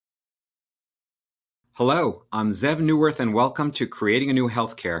Hello, I'm Zev Newworth, and welcome to Creating a New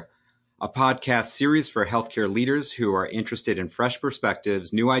Healthcare, a podcast series for healthcare leaders who are interested in fresh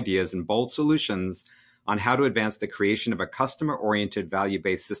perspectives, new ideas, and bold solutions on how to advance the creation of a customer-oriented,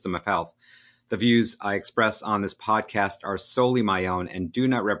 value-based system of health. The views I express on this podcast are solely my own and do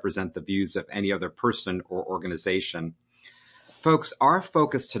not represent the views of any other person or organization. Folks, our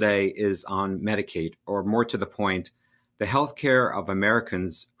focus today is on Medicaid, or more to the point, the health care of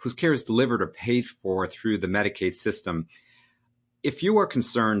Americans whose care is delivered or paid for through the Medicaid system. If you are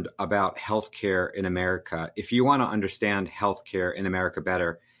concerned about health care in America, if you want to understand health care in America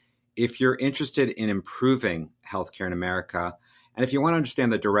better, if you're interested in improving health care in America, and if you want to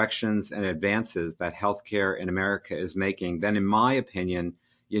understand the directions and advances that health care in America is making, then in my opinion,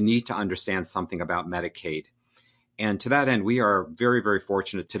 you need to understand something about Medicaid. And to that end, we are very, very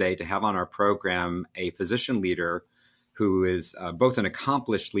fortunate today to have on our program a physician leader who is both an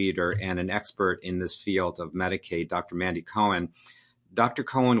accomplished leader and an expert in this field of Medicaid, Dr. Mandy Cohen. Dr.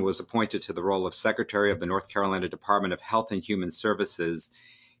 Cohen was appointed to the role of Secretary of the North Carolina Department of Health and Human Services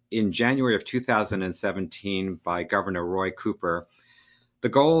in January of 2017 by Governor Roy Cooper. The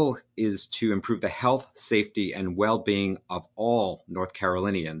goal is to improve the health, safety, and well-being of all North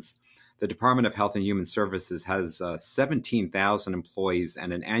Carolinians. The Department of Health and Human Services has 17,000 employees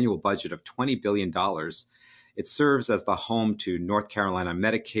and an annual budget of $20 billion. It serves as the home to North Carolina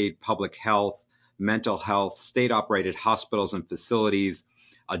Medicaid, public health, mental health, state-operated hospitals and facilities,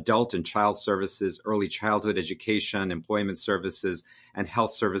 adult and child services, early childhood education, employment services, and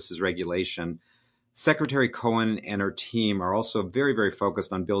health services regulation. Secretary Cohen and her team are also very, very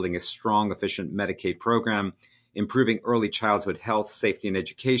focused on building a strong, efficient Medicaid program, improving early childhood health, safety, and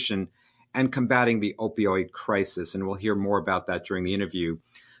education, and combating the opioid crisis. And we'll hear more about that during the interview.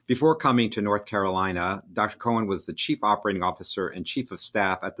 Before coming to North Carolina, Dr. Cohen was the Chief Operating Officer and Chief of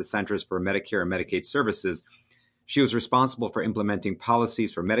Staff at the Centers for Medicare and Medicaid Services. She was responsible for implementing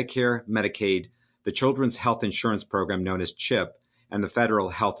policies for Medicare, Medicaid, the Children's Health Insurance Program known as CHIP, and the Federal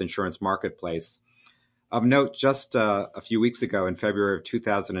Health Insurance Marketplace. Of note, just a few weeks ago in February of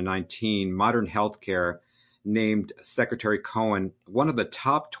 2019, Modern Healthcare named Secretary Cohen one of the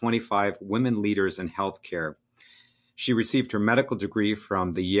top 25 women leaders in healthcare. She received her medical degree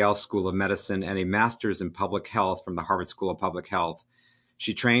from the Yale School of Medicine and a master's in public health from the Harvard School of Public Health.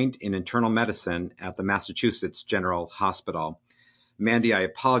 She trained in internal medicine at the Massachusetts General Hospital. Mandy, I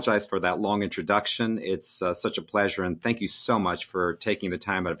apologize for that long introduction. It's such a pleasure, and thank you so much for taking the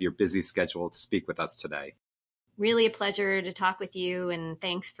time out of your busy schedule to speak with us today. Really a pleasure to talk with you, and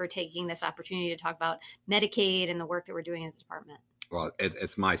thanks for taking this opportunity to talk about Medicaid and the work that we're doing in the department. Well,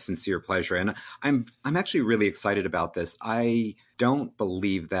 it's my sincere pleasure. And I'm actually really excited about this. I don't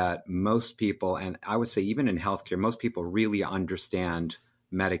believe that most people, and I would say even in healthcare, most people really understand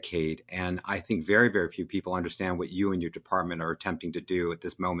Medicaid. And I think very, very few people understand what you and your department are attempting to do at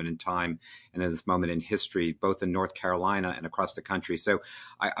this moment in time and at this moment in history, both in North Carolina and across the country. So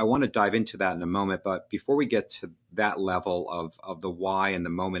I want to dive into that in a moment. But before we get to that level of the why and the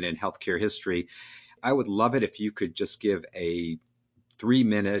moment in healthcare history, I would love it if you could just give a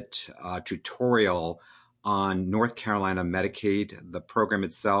 3-minute tutorial on North Carolina Medicaid, the program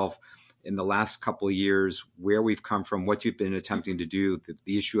itself, in the last couple of years, where we've come from, what you've been attempting to do,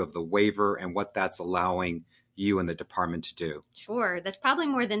 the issue of the waiver, and what that's allowing you and the department to do. Sure. That's probably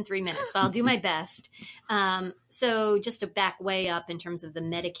more than 3 minutes, but I'll do my best. So just to back way up in terms of the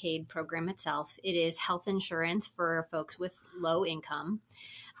Medicaid program itself, it is health insurance for folks with low income.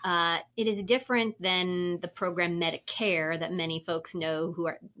 It is different than the program Medicare that many folks know,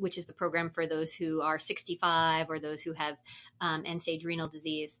 which is the program for those who are 65 or those who have end-stage renal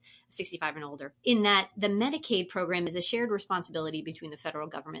disease, 65 and older. In that the Medicaid program is a shared responsibility between the federal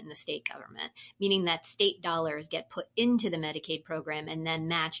government and the state government, meaning that state dollars get put into the Medicaid program and then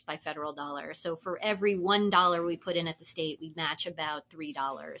matched by federal dollars. So for every $1 we put in at the state, we match about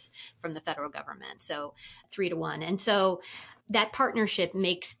 $3 from the federal government. So 3 to 1. And so that partnership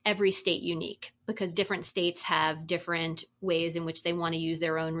makes every state unique because different states have different ways in which they want to use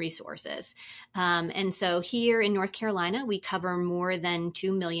their own resources. And so here in North Carolina, we cover more than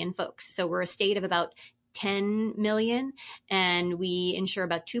 2 million folks. So we're a state of about 10 million, and we insure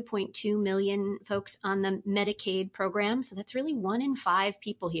about 2.2 million folks on the Medicaid program. So that's really 1 in 5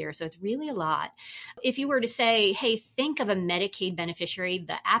 people here. So it's really a lot. If you were to say, hey, think of a Medicaid beneficiary,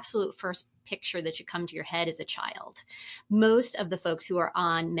 the absolute first picture that should come to your head is a child. Most of the folks who are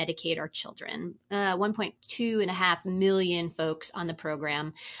on Medicaid are children. 1.25 million folks on the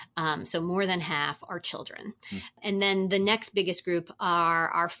program. So more than half are children. And then the next biggest group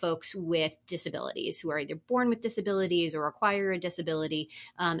are folks with disabilities who are either born with disabilities or acquire a disability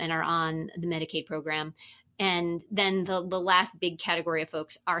and are on the Medicaid program. And then the last big category of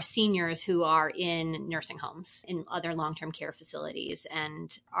folks are seniors who are in nursing homes, in other long-term care facilities,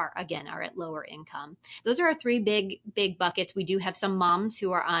 and are at lower income. Those are our three big buckets. We do have some moms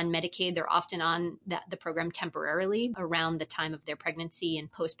who are on Medicaid. They're often on the program temporarily around the time of their pregnancy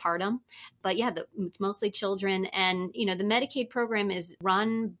and postpartum. But yeah, it's mostly children. And, the Medicaid program is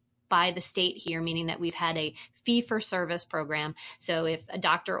run by the state here, meaning that we've had a fee-for-service program. So if a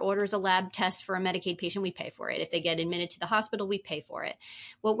doctor orders a lab test for a Medicaid patient, we pay for it. If they get admitted to the hospital, we pay for it.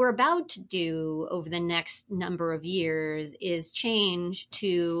 What we're about to do over the next number of years is change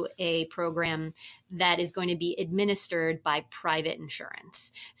to a program that is going to be administered by private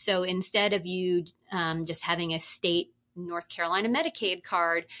insurance. So instead of you just having a state North Carolina Medicaid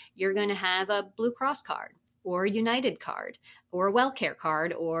card, you're going to have a Blue Cross card, or United card, or a WellCare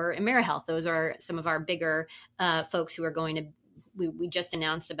card, or AmeriHealth. Those are some of our bigger folks who are going to, we just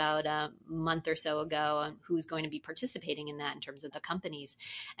announced about a month or so ago who's going to be participating in that in terms of the companies.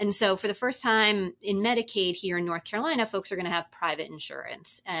 And so for the first time in Medicaid here in North Carolina, folks are going to have private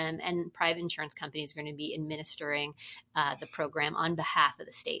insurance, and private insurance companies are going to be administering the program on behalf of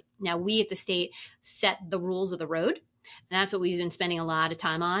the state. Now, we at the state set the rules of the road. And that's what we've been spending a lot of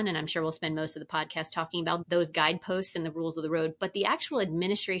time on. And I'm sure we'll spend most of the podcast talking about those guideposts and the rules of the road. But the actual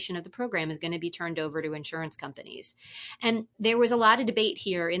administration of the program is going to be turned over to insurance companies. And there was a lot of debate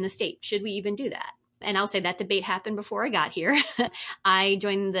here in the state. Should we even do that? And I'll say that debate happened before I got here. I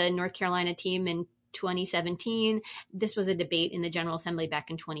joined the North Carolina team in 2017. This was a debate in the General Assembly back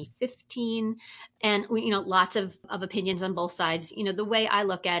in 2015. And lots of opinions on both sides. The way I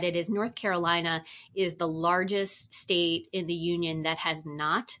look at it is North Carolina is the largest state in the union that has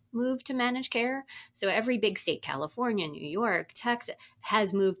not moved to managed care. So every big state, California, New York, Texas,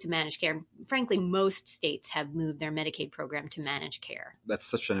 has moved to managed care. Frankly, most states have moved their Medicaid program to managed care. That's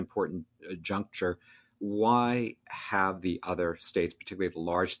such an important juncture. Why have the other states, particularly the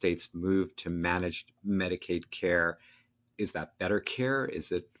large states, moved to managed Medicaid care? Is that better care?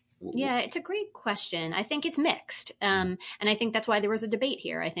 Is it? Yeah, it's a great question. I think it's mixed. And I think that's why there was a debate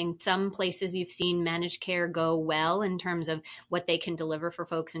here. I think some places you've seen managed care go well in terms of what they can deliver for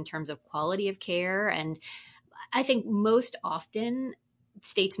folks in terms of quality of care. And I think most often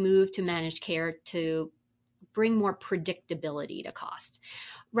states move to managed care to bring more predictability to cost.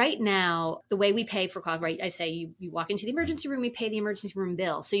 Right now, the way we pay for cost, right? I say you walk into the emergency room, we pay the emergency room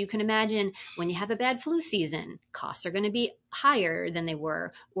bill. So you can imagine when you have a bad flu season, costs are going to be higher than they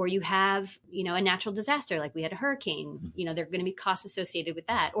were. Or you have, a natural disaster, like we had a hurricane, there are going to be costs associated with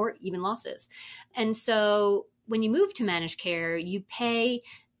that, or even losses. And so when you move to managed care, you pay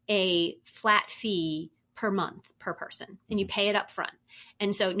a flat fee per month per person, and you pay it up front.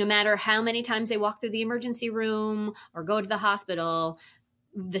 And so no matter how many times they walk through the emergency room or go to the hospital,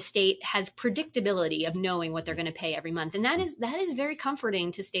 the state has predictability of knowing what they're going to pay every month. And that is very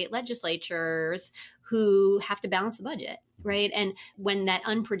comforting to state legislatures who have to balance the budget, right? And when that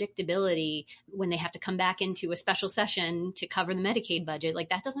unpredictability, when they have to come back into a special session to cover the Medicaid budget, like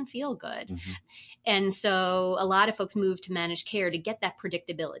that doesn't feel good. Mm-hmm. And so a lot of folks move to managed care to get that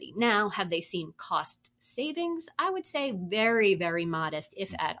predictability. Now, have they seen cost savings? I would say very, very modest,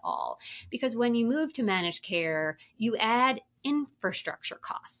 if at all. Because when you move to managed care, you add infrastructure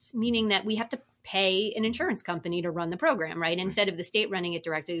costs, meaning that we have to pay an insurance company to run the program, right? Instead of the state running it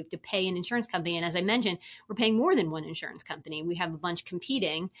directly, we have to pay an insurance company. And as I mentioned, we're paying more than one insurance company. We have a bunch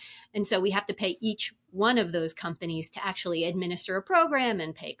competing. And so we have to pay each one of those companies to actually administer a program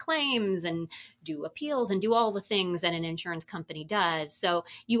and pay claims and do appeals and do all the things that an insurance company does. So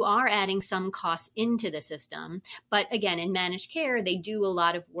you are adding some costs into the system. But again, in managed care, they do a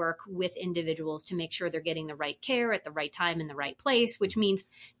lot of work with individuals to make sure they're getting the right care at the right time in the right place, which means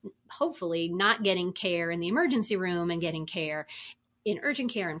hopefully not getting care in the emergency room and getting care in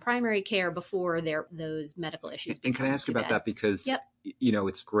urgent care and primary care before those medical issues. And can I ask you about that? Because,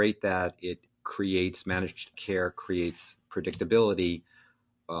 it's great that it managed care creates predictability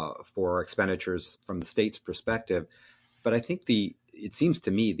for expenditures from the state's perspective. But I think it seems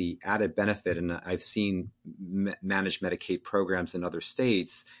to me the added benefit, and I've seen managed Medicaid programs in other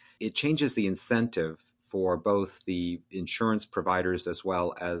states, it changes the incentive for both the insurance providers as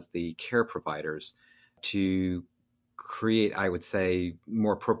well as the care providers to create, I would say,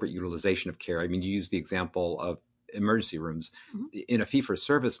 more appropriate utilization of care. I mean, you use the example of emergency rooms. Mm-hmm. In a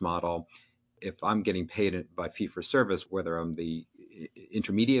fee-for-service model, if I'm getting paid by fee for service, whether I'm the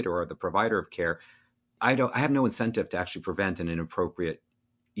intermediate or the provider of care, I have no incentive to actually prevent an inappropriate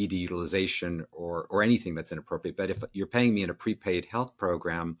ED utilization or anything that's inappropriate. But if you're paying me in a prepaid health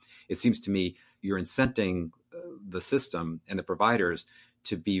program, it seems to me you're incenting the system and the providers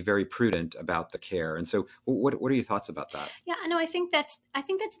to be very prudent about the care. And so what are your thoughts about that? Yeah, no, I think that's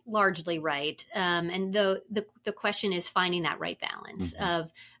largely right. And the question is finding that right balance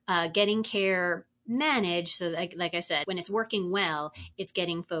of getting care managed. So like I said, when it's working well, it's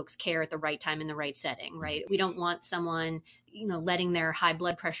getting folks care at the right time in the right setting, right? We don't want someone, letting their high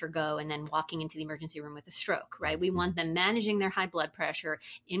blood pressure go and then walking into the emergency room with a stroke, right? We want them managing their high blood pressure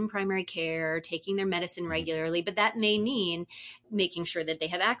in primary care, taking their medicine regularly, but that may mean making sure that they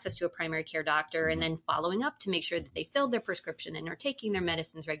have access to a primary care doctor and then following up to make sure that they filled their prescription and are taking their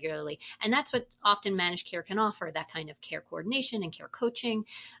medicines regularly. And that's what often managed care can offer, that kind of care coordination and care coaching.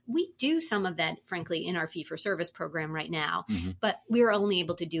 We do some of that, frankly, in our fee-for-service program right now, but we're only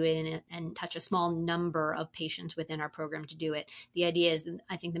able to do it and touch a small number of patients within our program to do it. The idea is,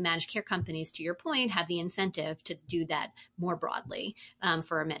 I think the managed care companies, to your point, have the incentive to do that more broadly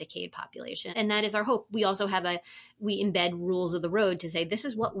for a Medicaid population. And that is our hope. We also we embed rules of the road to say, this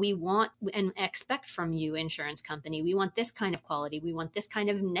is what we want and expect from you, insurance company. We want this kind of quality. We want this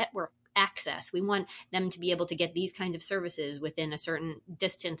kind of network access. We want them to be able to get these kinds of services within a certain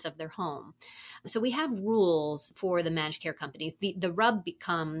distance of their home. So we have rules for the managed care companies. The rub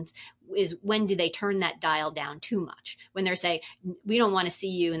is when do they turn that dial down too much? When they're saying, we don't want to see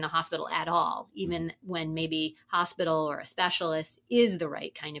you in the hospital at all, even when maybe hospital or a specialist is the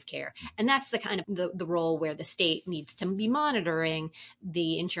right kind of care. And that's the kind of the role where the state needs to be monitoring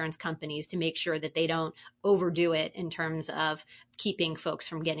the insurance companies to make sure that they don't overdo it in terms of keeping folks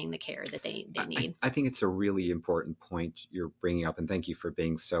from getting the care that they need. I think it's a really important point you're bringing up, and thank you for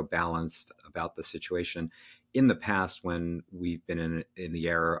being so balanced about the situation. In the past, when we've been in the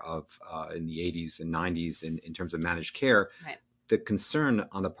era of in the 80s and 90s in terms of managed care, right, the concern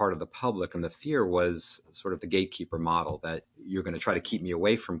on the part of the public and the fear was sort of the gatekeeper model, that you're going to try to keep me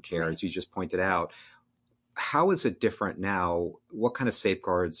away from care, as you just pointed out. How is it different now? What kind of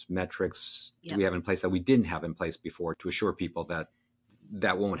safeguards, metrics do we have in place that we didn't have in place before to assure people that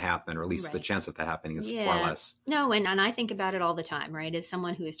that won't happen, or at least the chance of that happening is far less? No, and I think about it all the time, right? As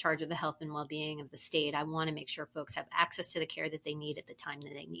someone who is charged with the health and well-being of the state, I want to make sure folks have access to the care that they need at the time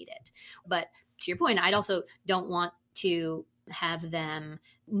that they need it. But to your point, I also don't want to have them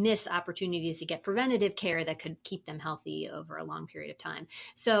miss opportunities to get preventative care that could keep them healthy over a long period of time.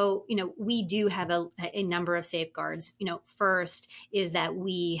 So, we do have a number of safeguards. First is that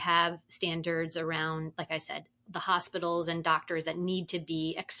we have standards around, like I said, the hospitals and doctors that need to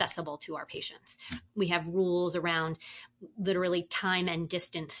be accessible to our patients. We have rules around literally time and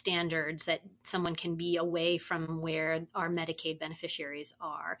distance standards that someone can be away from where our Medicaid beneficiaries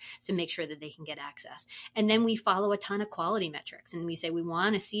are, to make sure that they can get access. And then we follow a ton of quality metrics, and we say we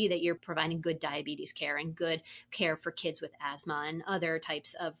want to see that you're providing good diabetes care and good care for kids with asthma and other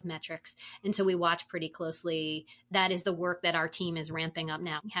types of metrics. And so we watch pretty closely. That is the work that our team is ramping up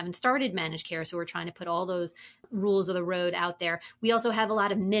now. We haven't started managed care, so we're trying to put all those rules of the road out there. We also have a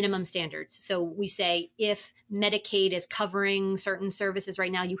lot of minimum standards. So we say, if Medicaid is covering certain services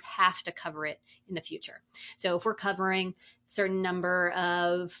right now, you have to cover it in the future. So if we're covering certain number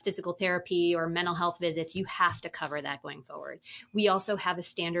of physical therapy or mental health visits, you have to cover that going forward. We also have a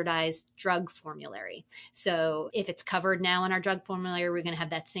standardized drug formulary. So if it's covered now in our drug formulary, we're going to have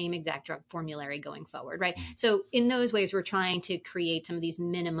that same exact drug formulary going forward, right? So in those ways, we're trying to create some of these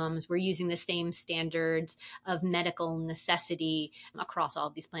minimums. We're using the same standards of medical necessity across all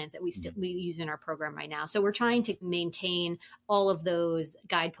of these plans that we use in our program right now. So we're trying to maintain all of those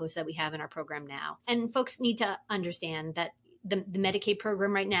guideposts that we have in our program now. And folks need to understand that the Medicaid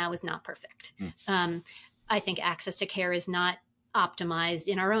program right now is not perfect. I think access to care is not optimized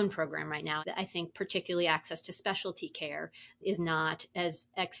in our own program right now. I think particularly access to specialty care is not as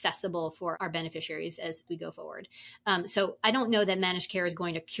accessible for our beneficiaries as we go forward. So I don't know that managed care is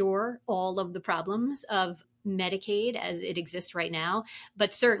going to cure all of the problems of Medicaid as it exists right now,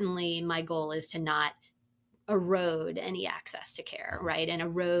 but certainly my goal is to not erode any access to care, right? And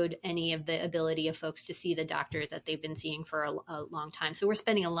erode any of the ability of folks to see the doctors that they've been seeing for a long time. So we're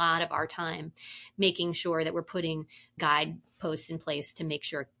spending a lot of our time making sure that we're putting guideposts in place to make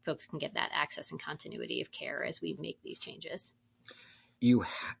sure folks can get that access and continuity of care as we make these changes. You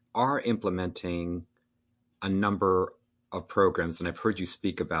are implementing a number of programs, and I've heard you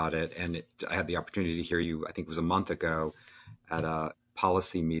speak about it, and I had the opportunity to hear you, I think it was a month ago, at a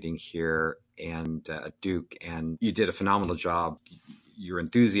policy meeting here and Duke, and you did a phenomenal job. your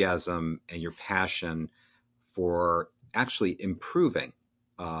enthusiasm and your passion for actually improving,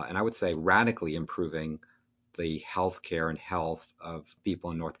 and I would say radically improving the healthcare and health of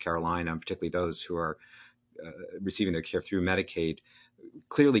people in North Carolina, and particularly those who are receiving their care through Medicaid,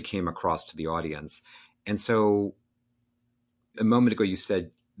 clearly came across to the audience. And so a moment ago, you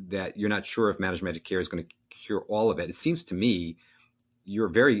said that you're not sure if managed Medicare is going to cure all of it. It seems to me you're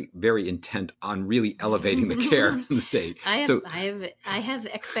very, very intent on really elevating the care in the state. I have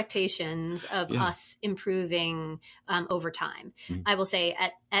expectations of us improving over time. Mm-hmm. I will say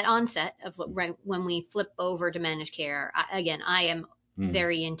at onset of right when we flip over to managed care, I am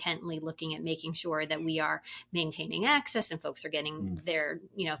very intently looking at making sure that we are maintaining access and folks are getting their,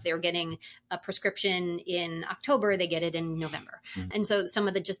 if they're getting a prescription in October, they get it in November. And so some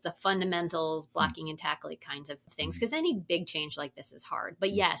of the fundamentals, blocking and tackling kinds of things, because any big change like this is hard.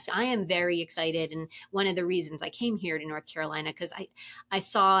 But yes, I am very excited. And one of the reasons I came here to North Carolina, because I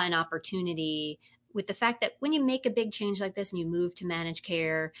saw an opportunity with the fact that when you make a big change like this and you move to managed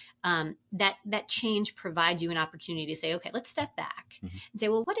care, that change provides you an opportunity to say, okay, let's step back and say,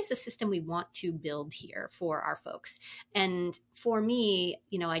 well, what is the system we want to build here for our folks? And for me,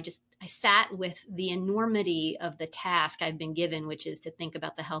 I sat with the enormity of the task I've been given, which is to think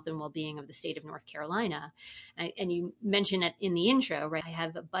about the health and well-being of the state of North Carolina. And you mentioned it in the intro, right? I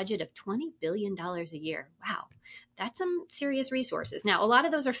have a budget of $20 billion a year. Wow. That's some serious resources. Now, a lot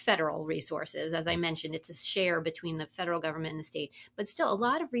of those are federal resources. As I mentioned, it's a share between the federal government and the state, but still a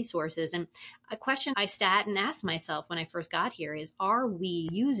lot of resources. And a question I sat and asked myself when I first got here is, are we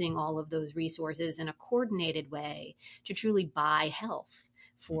using all of those resources in a coordinated way to truly buy health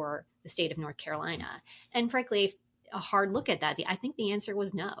for the state of North Carolina? And frankly, a hard look at that, I think the answer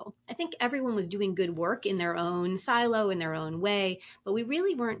was no. I think everyone was doing good work in their own silo, in their own way, but we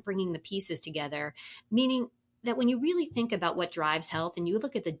really weren't bringing the pieces together, meaning that when you really think about what drives health and you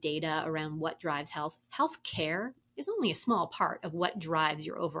look at the data around what drives health, healthcare is only a small part of what drives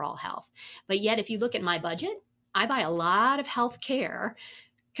your overall health. But yet, if you look at my budget, I buy a lot of healthcare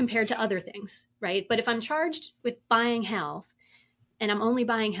compared to other things, right? But if I'm charged with buying health, and I'm only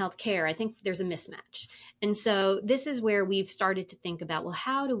buying healthcare, I think there's a mismatch. And so this is where we've started to think about, well,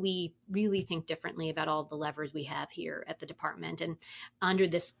 how do we really think differently about all the levers we have here at the department? And under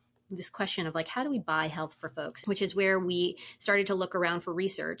this question of how do we buy health for folks, which is where we started to look around for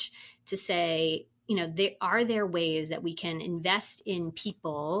research to say, are there ways that we can invest in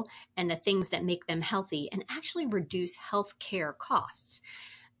people and the things that make them healthy and actually reduce healthcare costs?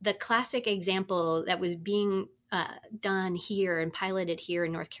 The classic example that was being done here and piloted here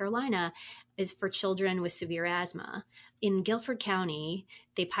in North Carolina is for children with severe asthma. In Guilford County,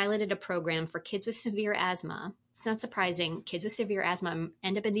 they piloted a program for kids with severe asthma. It's not surprising. Kids with severe asthma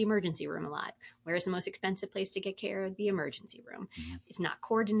end up in the emergency room a lot. Where's the most expensive place to get care? The emergency room. It's not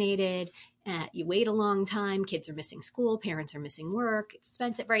coordinated. You wait a long time. Kids are missing school. Parents are missing work. It's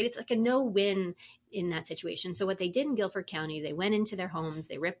expensive, right? It's like a no-win in that situation. So what they did in Guilford County, they went into their homes.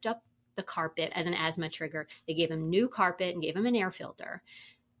 They ripped up the carpet as an asthma trigger. They gave them new carpet and gave them an air filter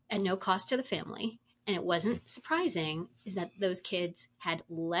at no cost to the family. And it wasn't surprising is that those kids had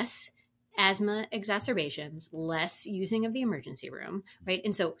less asthma exacerbations, less using of the emergency room, right?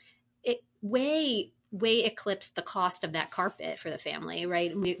 And so it way eclipsed the cost of that carpet for the family,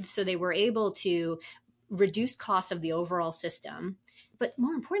 right? So they were able to reduce costs of the overall system. But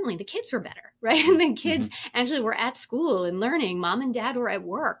more importantly, the kids were better, right? And the kids actually were at school and learning. Mom and dad were at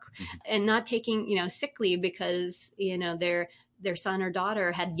work and not taking, sick leave because, their son or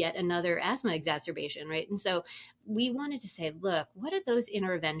daughter had yet another asthma exacerbation, right? And so we wanted to say, look, what are those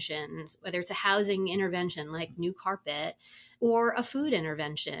interventions, whether it's a housing intervention like new carpet or a food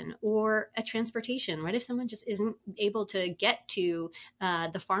intervention or a transportation, right? If someone just isn't able to get to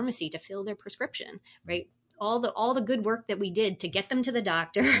the pharmacy to fill their prescription, right? All the good work that we did to get them to the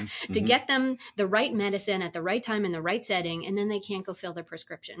doctor, to get them the right medicine at the right time in the right setting, and then they can't go fill their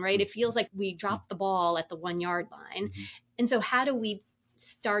prescription, right? It feels like we dropped the ball at the 1 yard line. And so how do we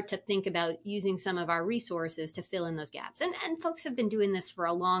start to think about using some of our resources to fill in those gaps? And folks have been doing this for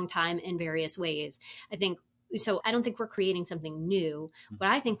a long time in various ways. I don't think we're creating something new. What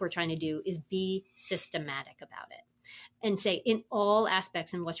I think we're trying to do is be systematic about it. And say in all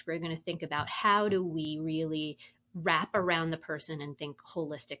aspects in which we're going to think about how do we really wrap around the person and think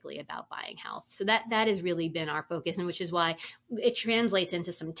holistically about buying health. So that has really been our focus, and which is why it translates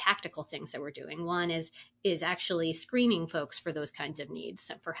into some tactical things that we're doing. One is actually screening folks for those kinds of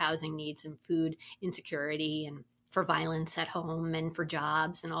needs, for housing needs and food insecurity and for violence at home and for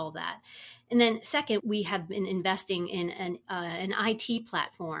jobs and all of that. And then second, we have been investing in an IT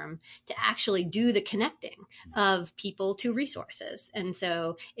platform to actually do the connecting of people to resources. And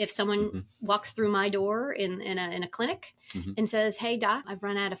so if someone walks through my door in a clinic and says, "Hey, doc, I've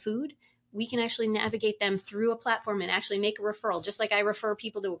run out of food," we can actually navigate them through a platform and actually make a referral. Just like I refer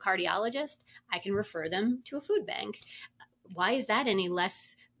people to a cardiologist, I can refer them to a food bank. Why is that any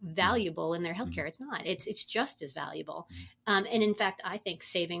less valuable in their healthcare? It's not. It's just as valuable. And in fact, I think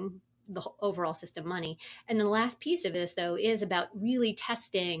saving the overall system money. And the last piece of this, though, is about really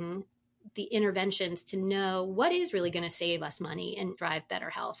testing the interventions to know what is really going to save us money and drive better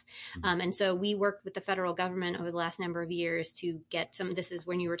health. And so we worked with the federal government over the last number of years to get some, this is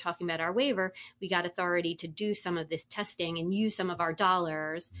when you were talking about our waiver, we got authority to do some of this testing and use some of our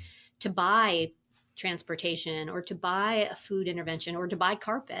dollars to buy transportation or to buy a food intervention or to buy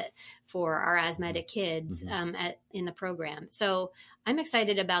carpet for our asthmatic kids in the program. So I'm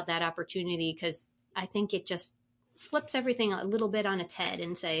excited about that opportunity because I think it just flips everything a little bit on its head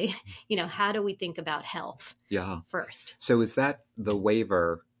and say, how do we think about health first? So is that the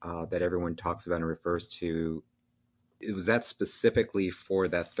waiver that everyone talks about and refers to, was that specifically for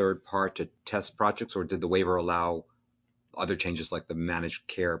that third part to test projects, or did the waiver allow other changes like the managed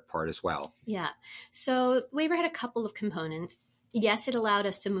care part as well? Yeah. So the waiver had a couple of components. Yes, it allowed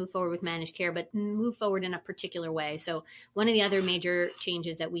us to move forward with managed care, but move forward in a particular way. So one of the other major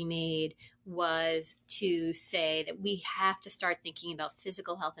changes that we made was to say that we have to start thinking about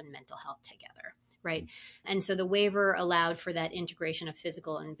physical health and mental health together. Right. And so the waiver allowed for that integration of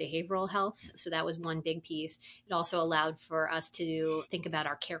physical and behavioral health. So that was one big piece. It also allowed for us to think about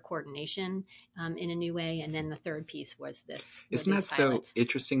our care coordination in a new way. And then the third piece was this. Isn't that so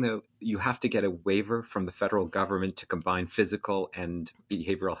interesting, though? You have to get a waiver from the federal government to combine physical and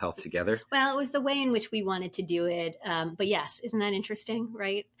behavioral health together? Well, it was the way in which we wanted to do it. But yes, isn't that interesting?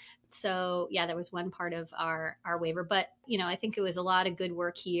 Right. So yeah, that was one part of our waiver, but I think it was a lot of good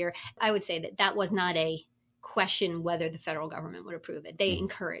work here. I would say that was not a question whether the federal government would approve it. They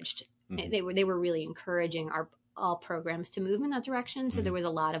encouraged, they were really encouraging all programs to move in that direction. So there was a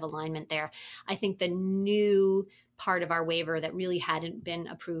lot of alignment there. I think the new part of our waiver that really hadn't been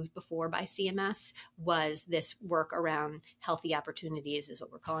approved before by CMS was this work around healthy opportunities, is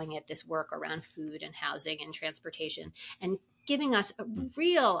what we're calling it, this work around food and housing and transportation, and giving us a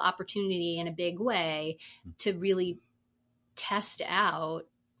real opportunity in a big way to really test out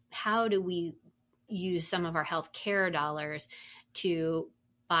how do we use some of our health care dollars to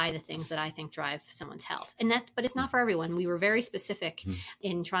buy the things that I think drive someone's health. But it's not for everyone. We were very specific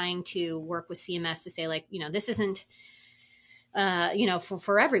in trying to work with CMS to say, this isn't,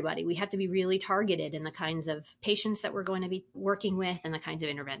 for everybody. We have to be really targeted in the kinds of patients that we're going to be working with and the kinds of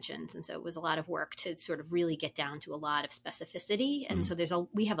interventions. And so it was a lot of work to sort of really get down to a lot of specificity. And so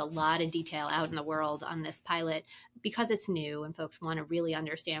we have a lot of detail out in the world on this pilot because it's new and folks want to really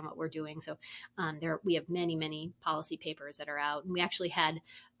understand what we're doing. So we have many, many policy papers that are out. And we actually had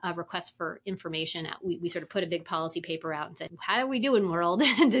a request for information. We sort of put a big policy paper out and said, how are we doing, world?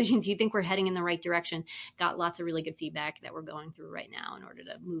 Do you think we're heading in the right direction? Got lots of really good feedback that we're going through right now in order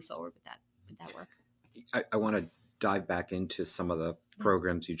to move forward with that work. I want to dive back into some of the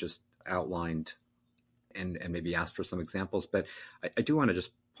programs you just outlined and maybe ask for some examples. But I do want to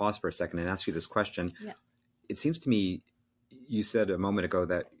just pause for a second and ask you this question. Yeah. It seems to me, you said a moment ago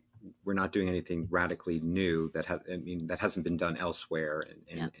that we're not doing anything radically new that hasn't been done elsewhere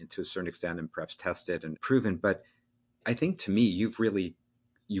and to a certain extent and perhaps tested and proven. But I think to me, you've really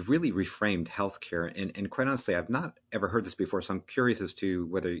reframed healthcare. And quite honestly, I've not ever heard this before. So I'm curious as to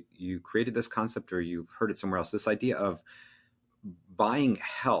whether you created this concept or you've heard it somewhere else, this idea of buying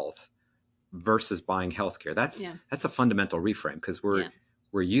health versus buying healthcare. That's a fundamental reframe because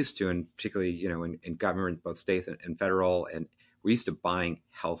we're used to, and particularly, in government, both state and federal, and we're used to buying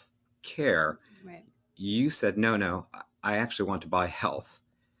health care. Right. You said, no, I actually want to buy health.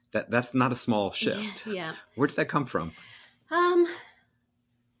 That's not a small shift. Yeah. Where did that come from? I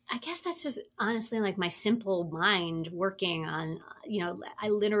guess that's just honestly like my simple mind working on, I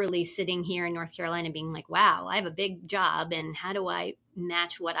literally sitting here in North Carolina being like, wow, I have a big job, and how do I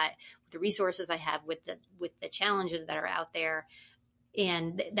match the resources I have with the challenges that are out there?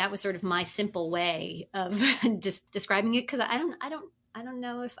 And that was sort of my simple way of just describing it, because I don't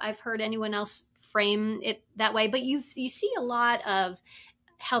know if I've heard anyone else frame it that way. But you see a lot of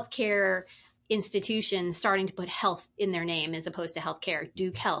healthcare institutions starting to put health in their name as opposed to healthcare.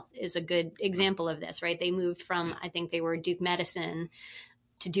 Duke Health is a good example of this, right? They moved from, I think they were Duke Medicine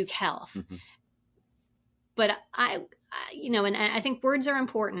to Duke Health. Mm-hmm. But I think words are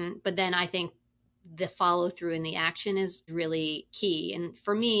important, but then I think the follow through and the action is really key. And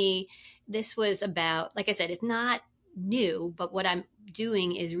for me, this was about, like I said, it's not new, but what I'm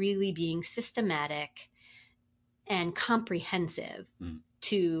doing is really being systematic and comprehensive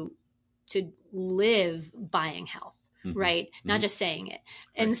to live buying health. Right. Not just saying it.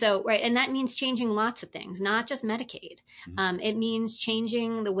 And so, and that means changing lots of things, not just Medicaid. It means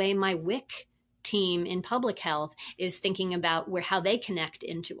changing the way my WIC team in public health is thinking about how they connect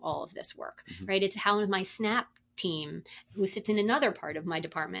into all of this work, right? It's how my SNAP team, who sits in another part of my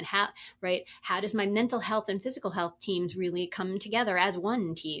department, how does my mental health and physical health teams really come together as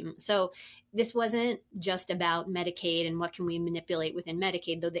one team? So this wasn't just about Medicaid and what can we manipulate within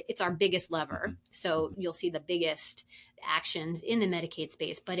Medicaid, though it's our biggest lever. So you'll see the biggest actions in the Medicaid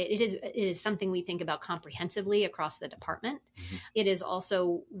space, but it is something we think about comprehensively across the department. It is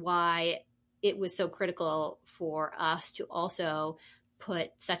also why it was so critical for us to also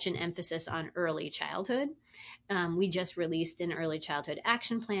put such an emphasis on early childhood. We just released an early childhood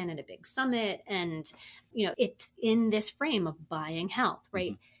action plan at a big summit, and it's in this frame of buying health,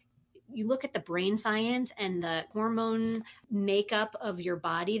 right? You look at the brain science and the hormone makeup of your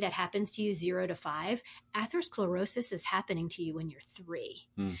body that happens to you 0 to 5. Atherosclerosis is happening to you when you're 3,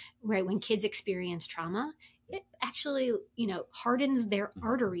 right? When kids experience trauma, it actually, hardens their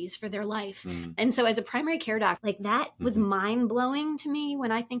arteries for their life. And so as a primary care doc, like that was mind blowing to me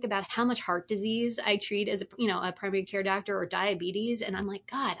when I think about how much heart disease I treat as a primary care doctor, or diabetes. And I'm like,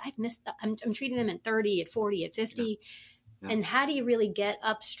 God, I've missed, I'm treating them at 30, at 40, at 50. Yeah. And how do you really get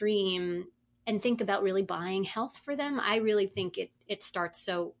upstream and think about really buying health for them? I really think it starts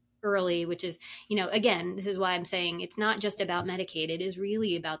so early, which is, again, this is why I'm saying it's not just about Medicaid. It is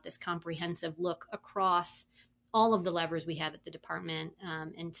really about this comprehensive look across all of the levers we have at the department,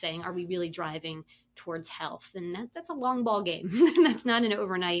 and saying, are we really driving towards health? And that's a long ball game. That's not an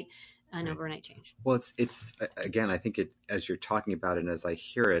overnight change. Well, it's again, I think as you're talking about it and as I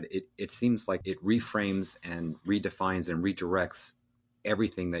hear it, it seems like it reframes and redefines and redirects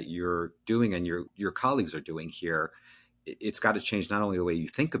everything that you're doing and your colleagues are doing here. It's got to change not only the way you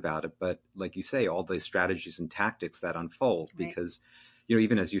think about it, but like you say, all the strategies and tactics that unfold. Right. Because,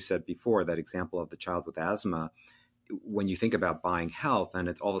 even as you said before, that example of the child with asthma, when you think about buying health, and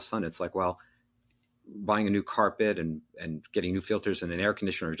it's all of a sudden it's like, well, buying a new carpet and getting new filters and an air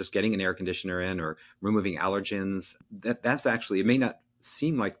conditioner, or just getting an air conditioner in, or removing allergens, that's actually, it may not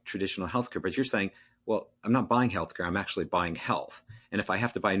seem like traditional healthcare, but you're saying, well, I'm not buying healthcare, I'm actually buying health. And if I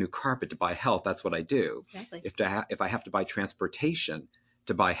have to buy a new carpet to buy health, that's what I do. Exactly. If I have to buy transportation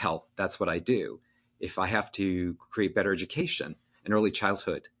to buy health, that's what I do. If I have to create better education and early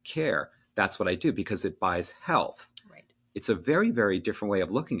childhood care, that's what I do, because it buys health. Right. It's a very, very different way of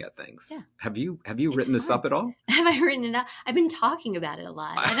looking at things. Yeah. Have you written this up at all? Have I written it up? I've been talking about it a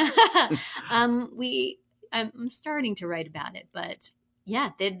lot. I'm starting to write about it, but yeah,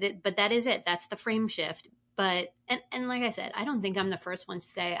 but that is it. That's the frame shift. But, and like I said, I don't think I'm the first one to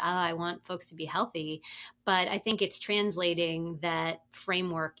say, I want folks to be healthy, but I think it's translating that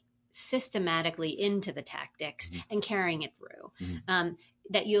framework systematically into the tactics and carrying it through.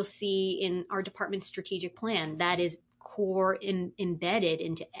 That you'll see in our department's strategic plan. That is core embedded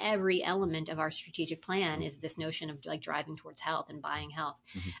into every element of our strategic plan, is this notion of like driving towards health and buying health.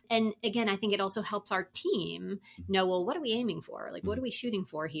 And again, I think it also helps our team know, well, what are we aiming for? Like, what are we shooting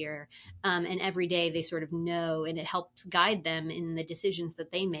for here? And every day they sort of know, and it helps guide them in the decisions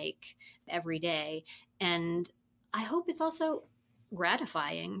that they make every day. And I hope it's also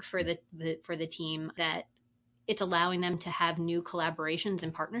gratifying for the team that it's allowing them to have new collaborations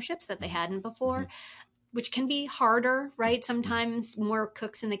and partnerships that they hadn't before, which can be harder, right? Sometimes more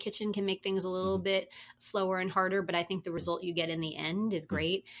cooks in the kitchen can make things a little bit slower and harder, but I think the result you get in the end is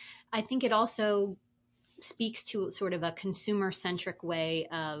great. I think it also speaks to sort of a consumer-centric way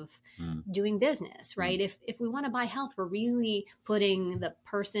of doing business, right? If we want to buy health, we're really putting the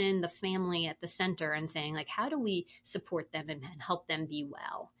person, the family at the center and saying, like, how do we support them and help them be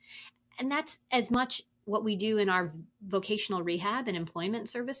well? And that's as much what we do in our vocational rehab and employment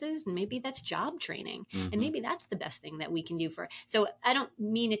services. And maybe that's job training. And maybe that's the best thing that we can do so I don't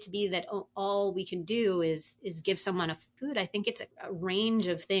mean it to be that all we can do is give someone a food. I think it's a range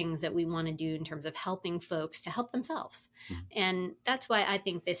of things that we want to do in terms of helping folks to help themselves. And that's why I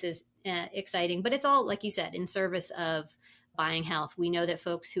think this is exciting, but it's all, like you said, in service of buying health. We know that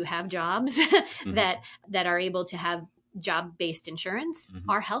folks who have jobs that are able to have job-based insurance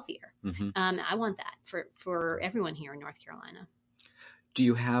are healthier. I want that for everyone here in North Carolina. Do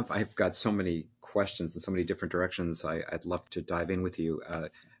you have, I've got so many questions in so many different directions. I'd love to dive in with you.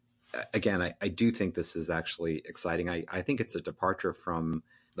 Again, I do think this is actually exciting. I think it's a departure from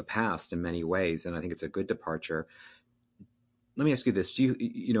the past in many ways, and I think it's a good departure. Let me ask you this: do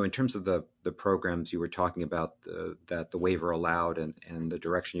you in terms of the programs you were talking about, that the waiver allowed and the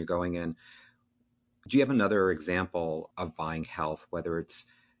direction you're going in, do you have another example of buying health, whether it's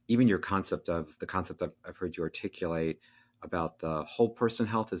even your concept of the concept I've heard you articulate about the whole person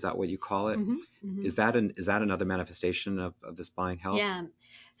health? Is that what you call it? Mm-hmm, mm-hmm. Is that another manifestation of this buying health? Yeah.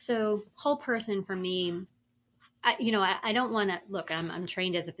 So whole person for me, I don't want to look, I'm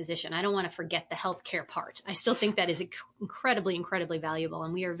trained as a physician. I don't want to forget the healthcare part. I still think that is incredibly, incredibly valuable.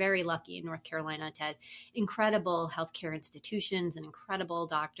 And we are very lucky in North Carolina to have incredible healthcare institutions and incredible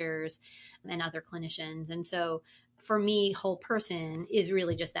doctors and other clinicians. And so for me, whole person is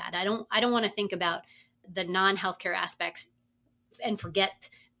really just that. I don't want to think about the non-healthcare aspects and forget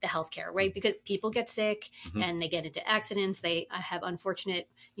the healthcare, right? Because people get sick and they get into accidents. They have unfortunate,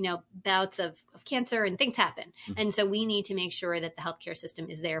 bouts of cancer and things happen. And so we need to make sure that the healthcare system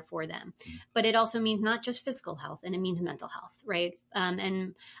is there for them. But it also means not just physical health, and it means mental health, right?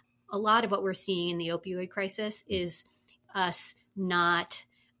 And a lot of what we're seeing in the opioid crisis is us not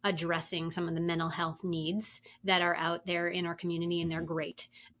addressing some of the mental health needs that are out there in our community, and they're great.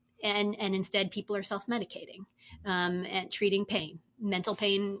 And instead people are self-medicating and treating pain, mental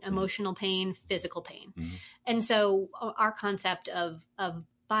pain, emotional pain, physical pain. And so our concept of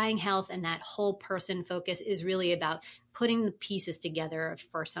buying health and that whole person focus is really about putting the pieces together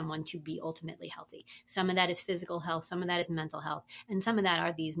for someone to be ultimately healthy. Some of that is physical health, some of that is mental health, and some of that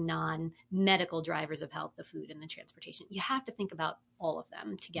are these non-medical drivers of health, the food and the transportation. You have to think about all of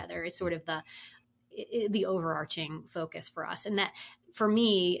them together. It's sort of the overarching focus for us. And that, for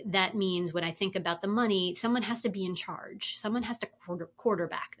me, that means when I think about the money, someone has to be in charge. Someone has to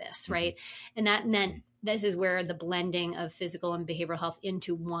quarterback this, right? And that meant this is where the blending of physical and behavioral health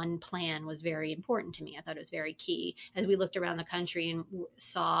into one plan was very important to me. I thought it was very key as we looked around the country and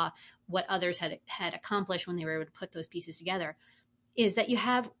saw what others had accomplished when they were able to put those pieces together, is that you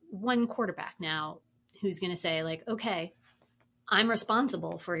have one quarterback now who's going to say, like, okay, I'm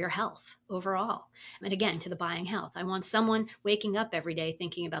responsible for your health overall. And again, to the buying health, I want someone waking up every day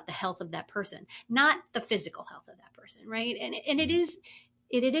thinking about the health of that person, not the physical health of that person, right? And it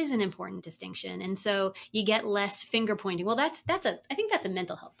is an important distinction. And so you get less finger pointing. Well, I think that's a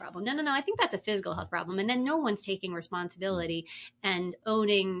mental health problem. No, I think that's a physical health problem. And then no one's taking responsibility and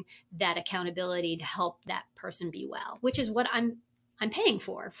owning that accountability to help that person be well, which is what I'm paying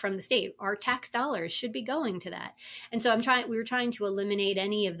for from the state. Our tax dollars should be going to that. And so we were trying to eliminate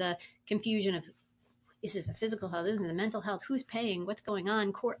any of the confusion of, is this a physical health? Is it a mental health? Who's paying? What's going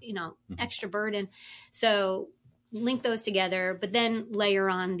on? Extra burden. So link those together, but then layer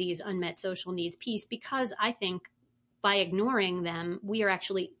on these unmet social needs piece, because I think by ignoring them, we are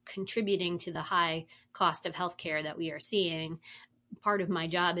actually contributing to the high cost of healthcare that we are seeing. Part of my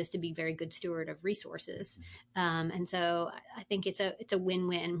job is to be very good steward of resources. And so I think it's a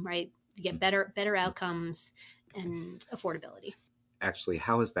win-win, right? To get better outcomes and affordability. Actually,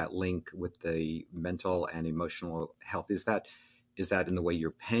 how is that link with the mental and emotional health? Is that in the way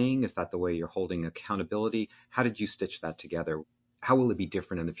you're paying? Is that the way you're holding accountability? How did you stitch that together? How will it be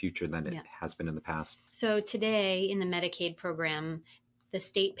different in the future than it has been in the past? So today in the Medicaid program, the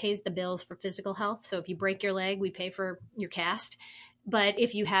state pays the bills for physical health. So if you break your leg, we pay for your cast. But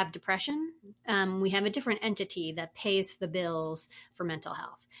if you have depression, we have a different entity that pays the bills for mental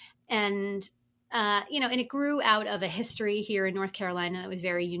health. And, and it grew out of a history here in North Carolina that was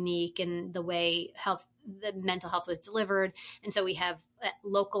very unique in the way the mental health was delivered. And so we have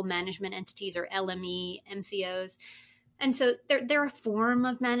local management entities, or LME, MCOs. And so they're a form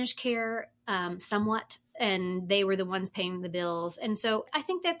of managed care, somewhat, and they were the ones paying the bills. And so I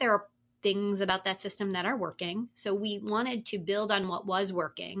think that there are things about that system that are working. So we wanted to build on what was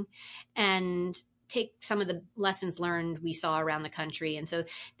working and take some of the lessons learned we saw around the country. And so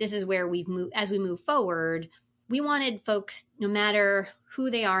this is where as we move forward, we wanted folks, no matter who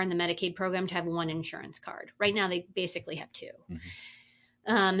they are in the Medicaid program, to have one insurance card. Right now, they basically have two.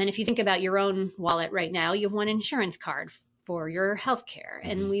 And if you think about your own wallet right now, you have one insurance card for your healthcare.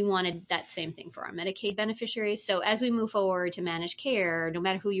 And we wanted that same thing for our Medicaid beneficiaries. So as we move forward to managed care, no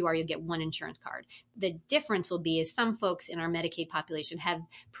matter who you are, you'll get one insurance card. The difference will be is some folks in our Medicaid population have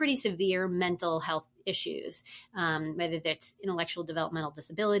pretty severe mental health issues, whether that's intellectual developmental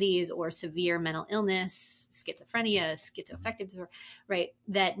disabilities or severe mental illness, schizophrenia, schizoaffective disorder, right,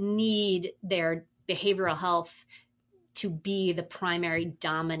 that need their behavioral health to be the primary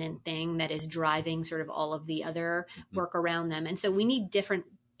dominant thing that is driving sort of all of the other work around them. And so we need different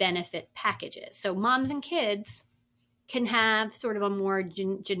benefit packages. So moms and kids can have sort of a more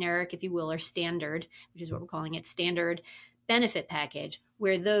generic, if you will, or standard, which is what we're calling it, standard benefit package,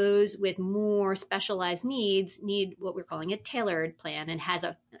 where those with more specialized needs need what we're calling a tailored plan and has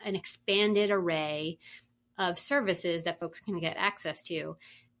an expanded array of services that folks can get access to.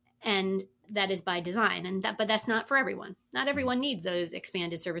 And that is by design. But that's not for everyone. Not everyone needs those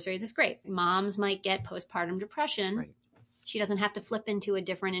expanded service areas. It's great. Moms might get postpartum depression. Right. She doesn't have to flip into a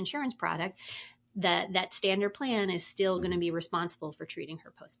different insurance product. That standard plan is still going to be responsible for treating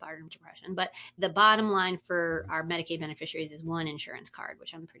her postpartum depression. But the bottom line for our Medicaid beneficiaries is one insurance card,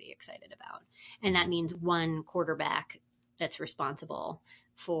 which I'm pretty excited about. And that means one quarterback that's responsible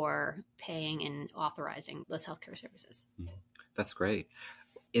for paying and authorizing those healthcare services. That's great.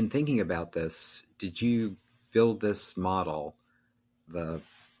 In thinking about this, did you build this model, the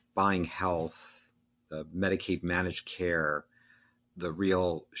buying health, the Medicaid managed care, the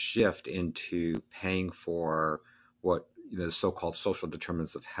real shift into paying for what the so-called social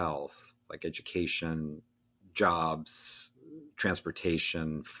determinants of health, like education, jobs,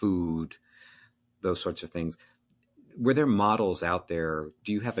 transportation, food, those sorts of things? Were there models out there?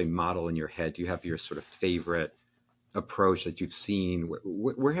 Do you have a model in your head? Do you have your sort of favorite approach that you've seen?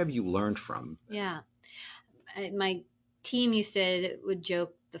 Where have you learned from? Yeah. My team would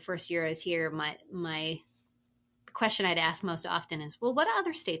joke the first year I was here, my question I'd ask most often is, well, what do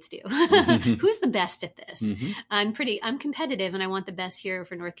other states do? Who's the best at this? I'm competitive and I want the best here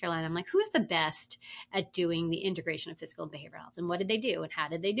for North Carolina. I'm like, who's the best at doing the integration of physical and behavioral health? And what did they do? And how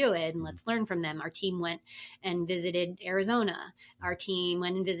did they do it? And let's learn from them. Our team went and visited Arizona. Our team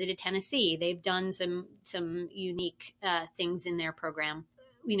went and visited Tennessee. They've done some unique things in their program.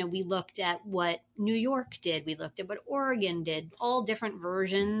 We looked at what New York did. We looked at what Oregon did, all different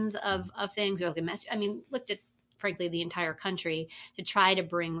versions of things. Looked at frankly, the entire country to try to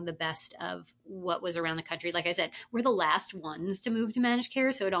bring the best of what was around the country. Like I said, we're the last ones to move to managed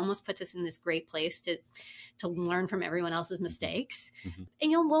care. So it almost puts us in this great place to learn from everyone else's mistakes.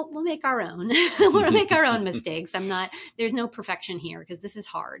 And we'll make our own. We'll make our own mistakes. There's no perfection here because this is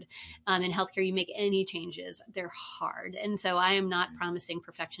hard. In healthcare, you make any changes, they're hard. And so I am not promising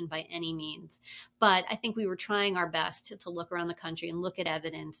perfection by any means. But I think we were trying our best to look around the country and look at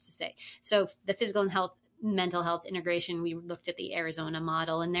evidence to say, so the physical and mental health integration, we looked at the Arizona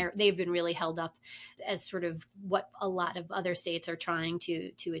model, and they've been really held up as sort of what a lot of other states are trying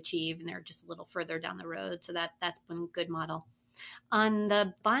to achieve, and they're just a little further down the road. So that's been a good model. On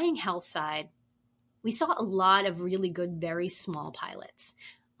the buying health side, we saw a lot of really good, very small pilots,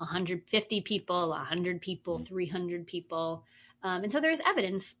 150 people, 100 people, 300 people. And so there's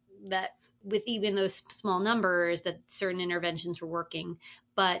evidence that with even those small numbers that certain interventions were working,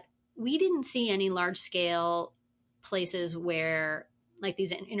 but we didn't see any large scale places where like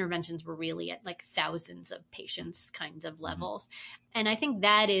these interventions were really at like thousands of patients kinds of levels. And I think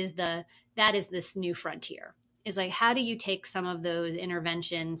that is this new frontier, is like, how do you take some of those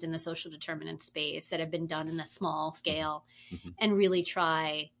interventions in the social determinant space that have been done in a small scale and really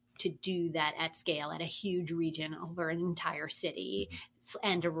try to do that at scale at a huge region over an entire city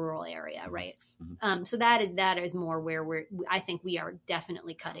and a rural area, right? So that is more where I think we are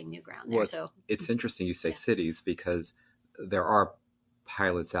definitely cutting new ground there. Well, so it's interesting you say cities, because there are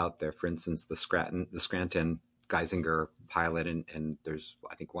pilots out there. For instance, the Scranton Geisinger pilot, and there's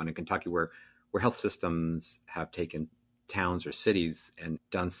I think one in Kentucky where health systems have taken towns or cities and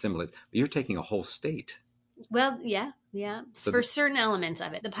done similar. But you're taking a whole state. Well, yeah. So for certain elements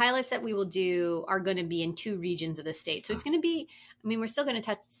of it. The pilots that we will do are going to be in 2 regions of the state. So it's going to be, we're still going to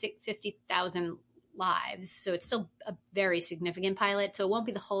touch 50,000 lives. So it's still a very significant pilot. So it won't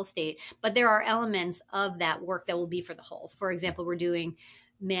be the whole state, but there are elements of that work that will be for the whole. For example, we're doing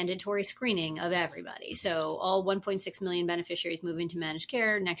mandatory screening of everybody. So all 1.6 million beneficiaries moving to managed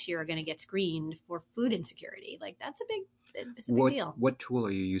care next year are going to get screened for food insecurity. Like it's a big deal. What tool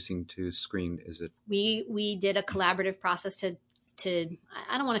are you using to screen? Is it? We did a collaborative process to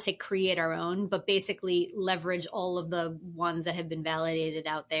I don't want to say create our own, but basically leverage all of the ones that have been validated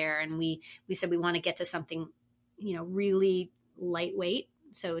out there. And we said we want to get to something, really lightweight.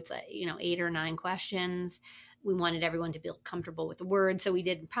 So it's 8 or 9 questions. We wanted everyone to feel comfortable with the word. So we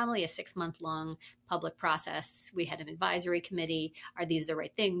did probably a 6-month-long public process. We had an advisory committee. Are these the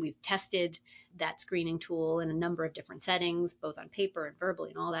right thing? We've tested that screening tool in a number of different settings, both on paper and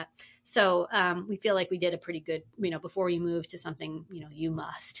verbally and all that. So we feel like we did a pretty good, before you move to something, you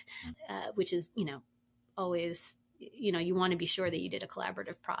must, which is, always, you want to be sure that you did a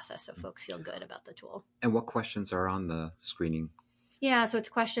collaborative process so folks feel good about the tool. And what questions are on the screening? Yeah, so it's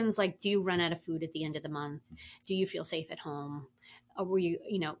questions like, do you run out of food at the end of the month? Do you feel safe at home?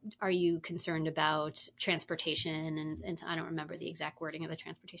 Are you concerned about transportation? And I don't remember the exact wording of the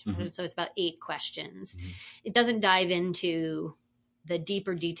transportation. So it's about 8 questions. It doesn't dive into the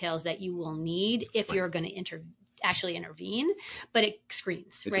deeper details that you will need if you're going to actually intervene, but it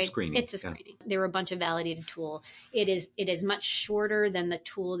screens, it's right? A screening. It's a screening. There were a bunch of validated tool. It is much shorter than the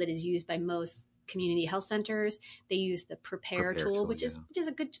tool that is used by most community health centers. They use the Prepare tool, which is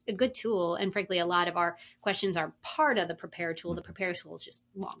a good tool. And frankly, a lot of our questions are part of the Prepare tool. The Prepare tool is just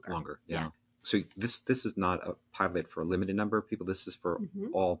longer. Yeah. So this is not a pilot for a limited number of people. This is for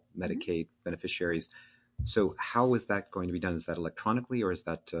all Medicaid beneficiaries. So how is that going to be done? Is that electronically, or is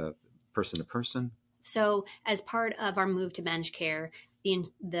that person to person? So as part of our move to managed care,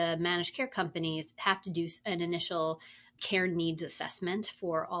 the managed care companies have to do an initial care needs assessment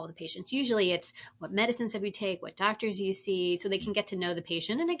for all the patients. Usually it's what medicines have you take, what doctors you see, so they can get to know the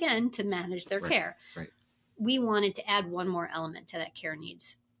patient and again, to manage their care. Right. We wanted to add one more element to that care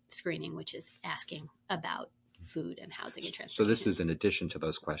needs screening, which is asking about food and housing and transportation. So this is in addition to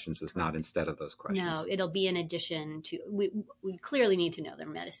those questions. It's not instead of those questions. No, it'll be in addition to, we clearly need to know their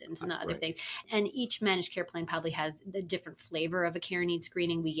medicines and the other things. And each managed care plan probably has a different flavor of a care need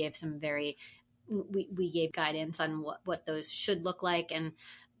screening. We gave we gave guidance on what those should look like, and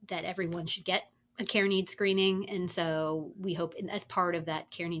that everyone should get a care need screening. And so we hope as part of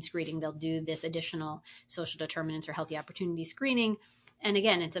that care need screening, they'll do this additional social determinants or healthy opportunity screening. And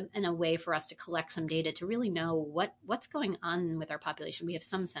again, it's in a way for us to collect some data to really know what's going on with our population. We have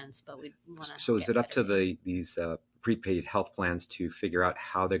some sense, but we want to. So is it up to these prepaid health plans to figure out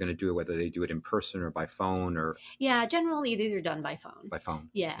how they're going to do it, whether they do it in person or by phone or? Yeah, generally these are done by phone. By phone.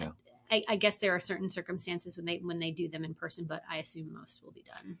 Yeah. I guess there are certain circumstances when they do them in person, but I assume most will be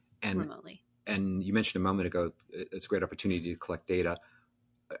done remotely. And you mentioned a moment ago, it's a great opportunity to collect data.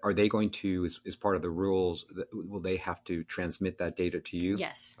 Are they going to, as part of the rules, will they have to transmit that data to you?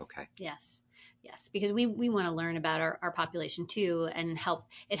 Yes. Okay. Yes, because we want to learn about our population too, and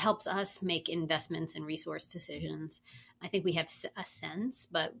it helps us make investments and resource decisions. I think we have a sense,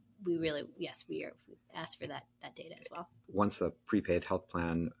 but we asked for that data as well. Once a prepaid health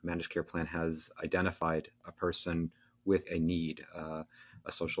plan, managed care plan has identified a person with a need, a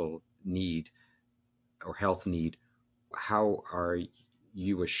social need or health need, how are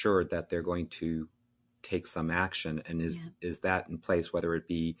you assured that they're going to take some action? And is that in place, whether it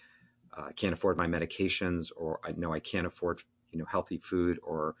be I can't afford my medications, or I know I can't afford healthy food,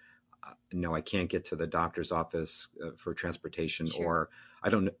 or no, I can't get to the doctor's office for transportation, or I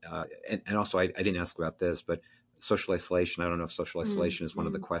don't. And also, I didn't ask about this, but social isolation. I don't know if social isolation is one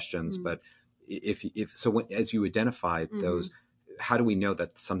of the questions, but if so, as you identify those, how do we know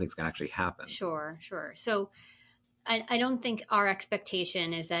that something's going to actually happen? Sure. So I don't think our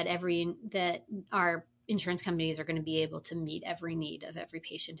expectation is that our insurance companies are going to be able to meet every need of every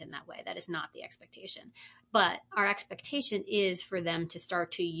patient in that way. That is not the expectation. But our expectation is for them to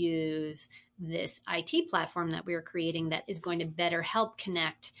start to use this IT platform that we are creating that is going to better help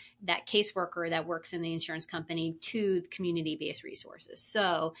connect that caseworker that works in the insurance company to community-based resources.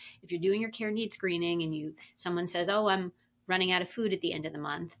 So if you're doing your care need screening and someone says, oh, I'm running out of food at the end of the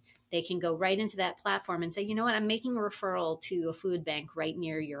month, they can go right into that platform and say, you know what, I'm making a referral to a food bank right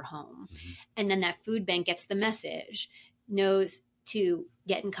near your home. And then that food bank gets the message, knows to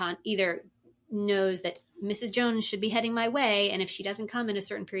get in either knows that Mrs. Jones should be heading my way. And if she doesn't come in a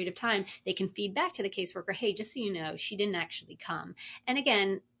certain period of time, they can feed back to the caseworker, hey, just so you know, she didn't actually come. And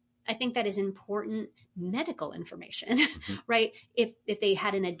again, I think that is important medical information, right? If they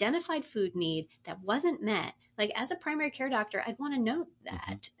had an identified food need that wasn't met, like as a primary care doctor, I'd want to know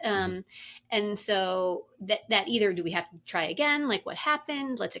that. And so that either do we have to try again? Like what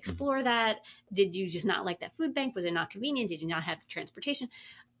happened? Let's explore that. Did you just not like that food bank? Was it not convenient? Did you not have transportation?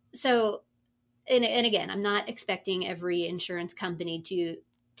 So, and again, I'm not expecting every insurance company to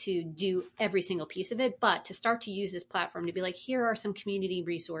do every single piece of it, but to start to use this platform to be like, here are some community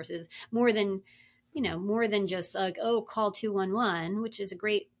resources, more than just like, oh, call 211, which is a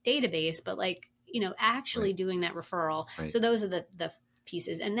great database, but like, actually doing that referral. So those are the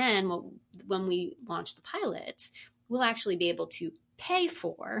pieces. And then when we launch the pilots, we'll actually be able to pay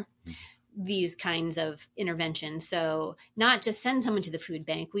for these kinds of interventions. So not just send someone to the food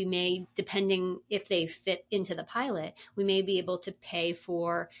bank. We may, depending if they fit into the pilot, we may be able to pay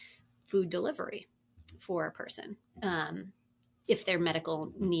for food delivery for a person, if their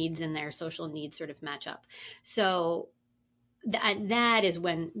medical needs and their social needs sort of match up. So that is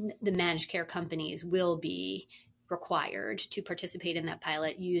when the managed care companies will be required to participate in that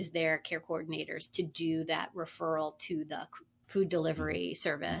pilot, use their care coordinators to do that referral to the food delivery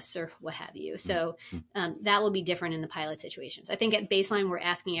service or what have you. So that will be different in the pilot situations. I think at baseline, we're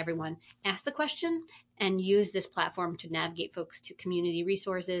asking everyone, ask the question and use this platform to navigate folks to community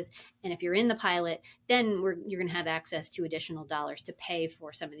resources. And if you're in the pilot, then you're going to have access to additional dollars to pay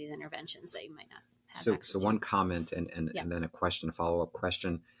for some of these interventions that you might not have access So to. one comment and then a follow-up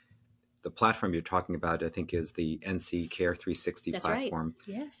question. The platform you're talking about, I think, is the NC Care 360 That's platform.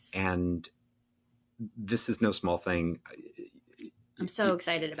 Right. Yes. And this is no small thing. I'm so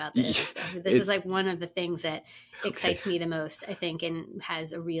excited about this. This is like one of the things that excites me the most, I think, and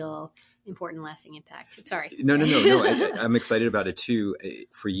has a real important lasting impact. Sorry. No. I'm excited about it too.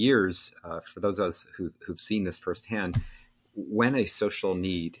 For years, for those of us who've seen this firsthand, when a social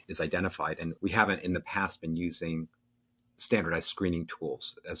need is identified, and we haven't in the past been using standardized screening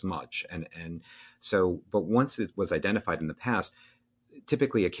tools as much. And so, but once it was identified in the past,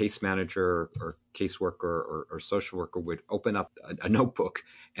 typically a case manager or caseworker or social worker would open up a notebook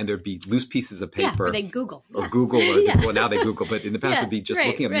and there'd be loose pieces of paper. Or they Google. Or Google. Well, now they Google, but in the past it'd be just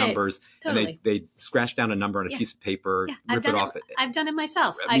looking up numbers. Totally. And they scratch down a number on a piece of paper, rip it off. I've done it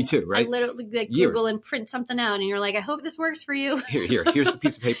myself. Me too, right? I literally Google and print something out and you're like, I hope this works for you. Here's the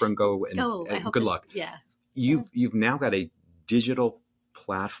piece of paper and go and good luck. Yeah. You've now got a digital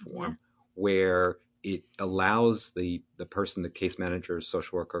platform where it allows the person, the case manager,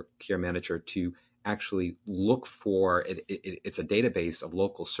 social worker, care manager to actually look for it. It's a database of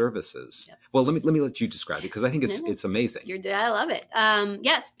local services. Yep. Well, let me let you describe it because I think it's amazing. I love it.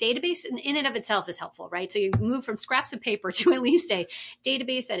 Yes, database in and of itself is helpful, right? So you move from scraps of paper to at least a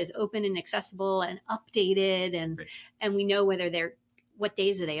database that is open and accessible and updated, and we know what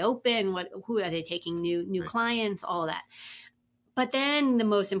days are they open, who are they taking new clients, all of that. But then the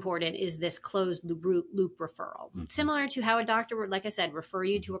most important is this closed loop referral. Mm-hmm. Similar to how a doctor would, like I said, refer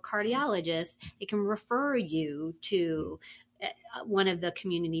you to a cardiologist, they can refer you to one of the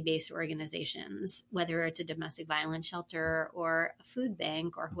community-based organizations, whether it's a domestic violence shelter or a food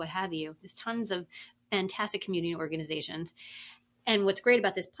bank or what have you. There's tons of fantastic community organizations. And what's great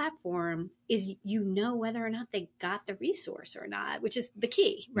about this platform is you know whether or not they got the resource or not, which is the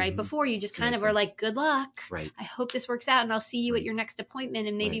key, right? Mm-hmm. Before you just kind of are like, good luck. Right. I hope this works out and I'll see you at your next appointment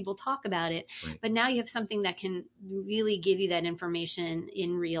and maybe we'll talk about it. Right. But now you have something that can really give you that information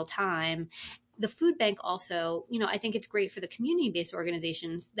in real time. The food bank also, I think it's great for the community-based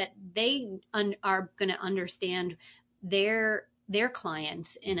organizations that they are going to understand their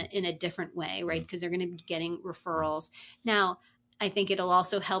clients in a different way, right? Because they're going to be getting referrals. Now, I think it'll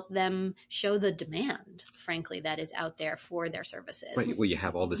also help them show the demand, frankly, that is out there for their services. Right. Well, you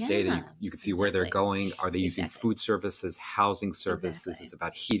have all this data. You can see where they're going. Are they using food services, housing services? It's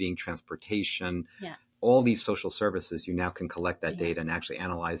about heating, transportation. Yeah. All these social services, you now can collect that data and actually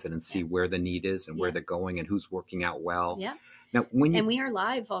analyze it and see where the need is and where they're going and who's working out well. Yeah. Now, and we are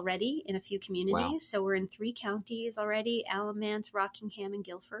live already in a few communities. Wow. So we're in 3 counties already: Alamance, Rockingham, and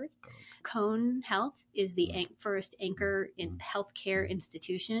Guilford. Cone Health is the first anchor in healthcare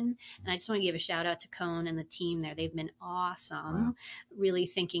institution. And I just want to give a shout out to Cone and the team there. They've been awesome, really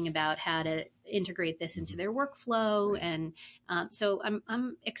thinking about how to integrate this into their workflow. And so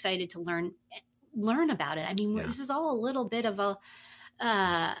I'm excited to learn about it. I mean, this is all a little bit of a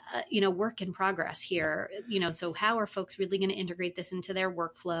work in progress here. So how are folks really going to integrate this into their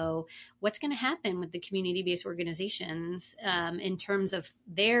workflow? What's going to happen with the community-based organizations in terms of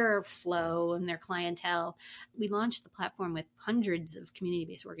their flow and their clientele? We launched the platform with hundreds of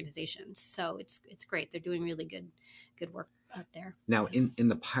community-based organizations, so it's great. They're doing really good work out there. Now, in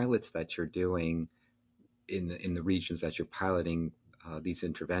the pilots that you're doing, in the regions that you're piloting these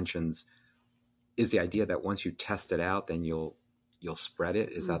interventions, is the idea that once you test it out, then you'll spread it?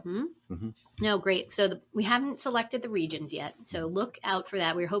 Is that? Mm-hmm. No, great. So we haven't selected the regions yet. So look out for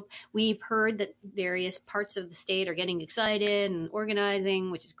that. We've heard that various parts of the state are getting excited and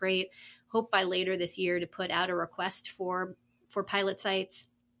organizing, which is great. Hope by later this year to put out a request for pilot sites.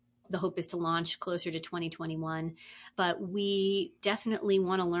 The hope is to launch closer to 2021, but we definitely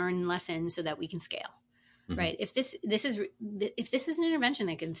want to learn lessons so that we can scale. Mm-hmm. Right. If this is an intervention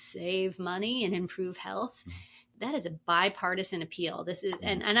that can save money and improve health, that is a bipartisan appeal. This is,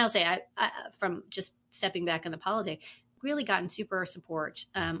 and I'll say, I from just stepping back on the politics, really gotten super support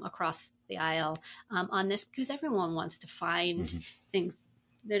across the aisle on this, because everyone wants to find things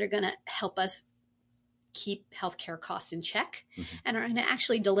that are going to help us keep healthcare costs in check and are going to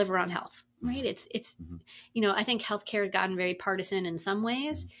actually deliver on health. Right. It's I think healthcare has gotten very partisan in some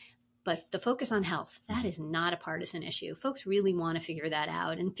ways. But the focus on health, that is not a partisan issue. Folks really want to figure that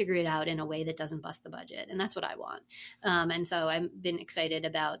out and figure it out in a way that doesn't bust the budget. And that's what I want. And so I've been excited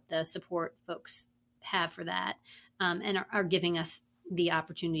about the support folks have for that, and are giving us the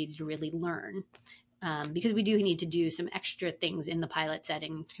opportunity to really learn. Because we do need to do some extra things in the pilot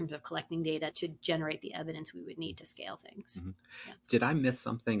setting in terms of collecting data to generate the evidence we would need to scale things. Mm-hmm. Yeah. Did I miss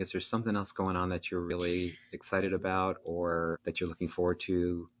something? Is there something else going on that you're really excited about or that you're looking forward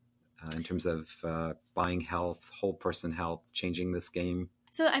to in terms of buying health, whole person health, changing this game?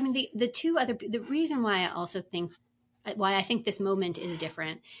 So, I mean, the reason why I think this moment is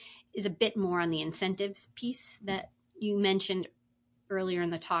different is a bit more on the incentives piece that you mentioned earlier in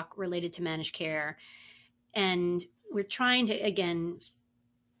the talk related to managed care. And we're trying to, again,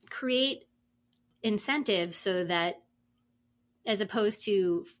 create incentives so that as opposed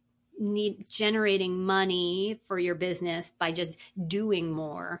to generating money for your business by just doing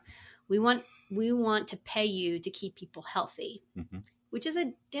more, we want to pay you to keep people healthy, mm-hmm. which is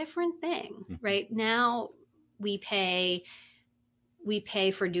a different thing. Mm-hmm. Right now, we pay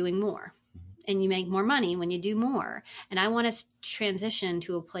for doing more. And you make more money when you do more. And I want to transition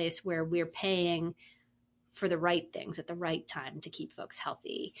to a place where we're paying for the right things at the right time to keep folks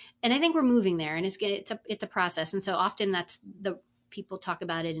healthy. And I think we're moving there, and it's a process. And so often the people talk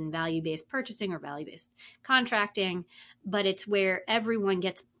about it in value-based purchasing or value-based contracting, but it's where everyone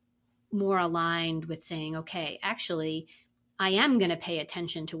gets more aligned with saying, okay, actually, I am going to pay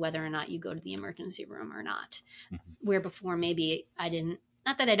attention to whether or not you go to the emergency room or not. Mm-hmm. Where before maybe I didn't.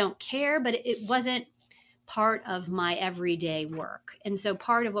 Not that I don't care, but it wasn't part of my everyday work. And so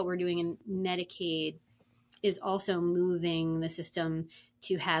part of what we're doing in Medicaid is also moving the system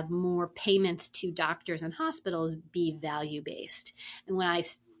to have more payments to doctors and hospitals be value-based. And when I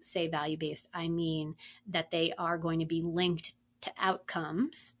say value-based, I mean that they are going to be linked to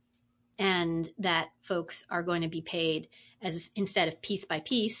outcomes and that folks are going to be paid as instead of piece by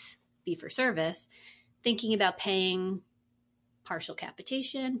piece, fee for service, thinking about paying partial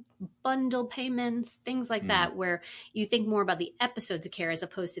capitation, bundle payments, things like that, where you think more about the episodes of care as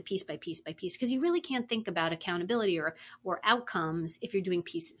opposed to piece by piece by piece, because you really can't think about accountability or outcomes if you're doing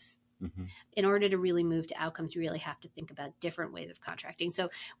pieces. Mm-hmm. In order to really move to outcomes, you really have to think about different ways of contracting.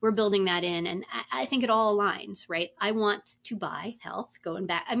 So we're building that in, and I think it all aligns, right? I want to buy health, going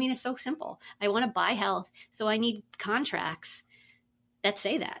back. I mean, it's so simple. I want to buy health, so I need contracts that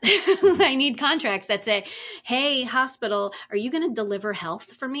say that. I need contracts that say, hey, hospital, are you going to deliver health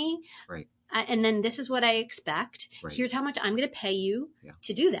for me? Right. And then this is what I expect. Right. Here's how much I'm going to pay you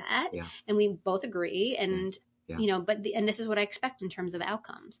to do that. Yeah. And we both agree. And, and this is what I expect in terms of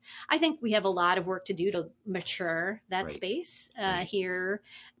outcomes. I think we have a lot of work to do to mature that space here.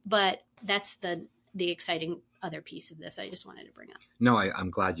 But that's the exciting other piece of this I just wanted to bring up. No, I'm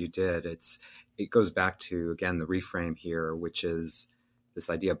glad you did. It goes back to, again, the reframe here, which is this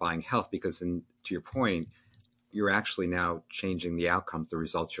idea of buying health, because to your point, you're actually now changing the outcomes, the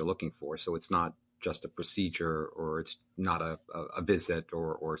results you're looking for. So it's not just a procedure, or it's not a visit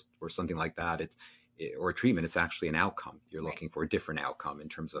or something like that. Or a treatment. It's actually an outcome. You're looking for a different outcome in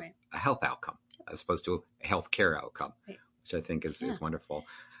terms of a health outcome as opposed to a healthcare outcome, which I think is wonderful.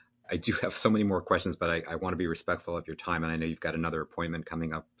 I do have so many more questions, but I want to be respectful of your time. And I know you've got another appointment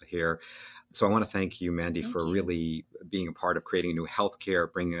coming up here. So I want to thank you, Mandy, for really being a part of creating a new healthcare,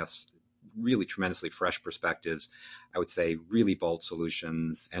 bringing us really tremendously fresh perspectives. I would say really bold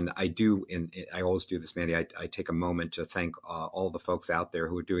solutions. And I always do this, Mandy. I take a moment to thank all the folks out there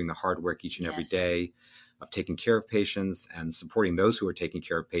who are doing the hard work each and every day of taking care of patients and supporting those who are taking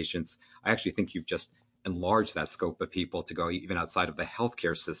care of patients. I actually think you've just enlarged that scope of people to go even outside of the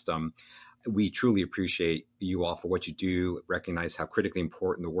healthcare system. We truly appreciate you all for what you do, recognize how critically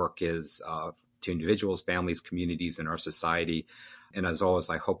important the work is to individuals, families, communities, and our society. And as always,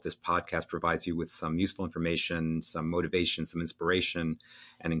 I hope this podcast provides you with some useful information, some motivation, some inspiration,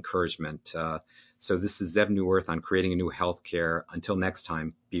 and encouragement. So this is Zev Neuwirth on Creating a New Healthcare. Until next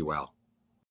time, be well.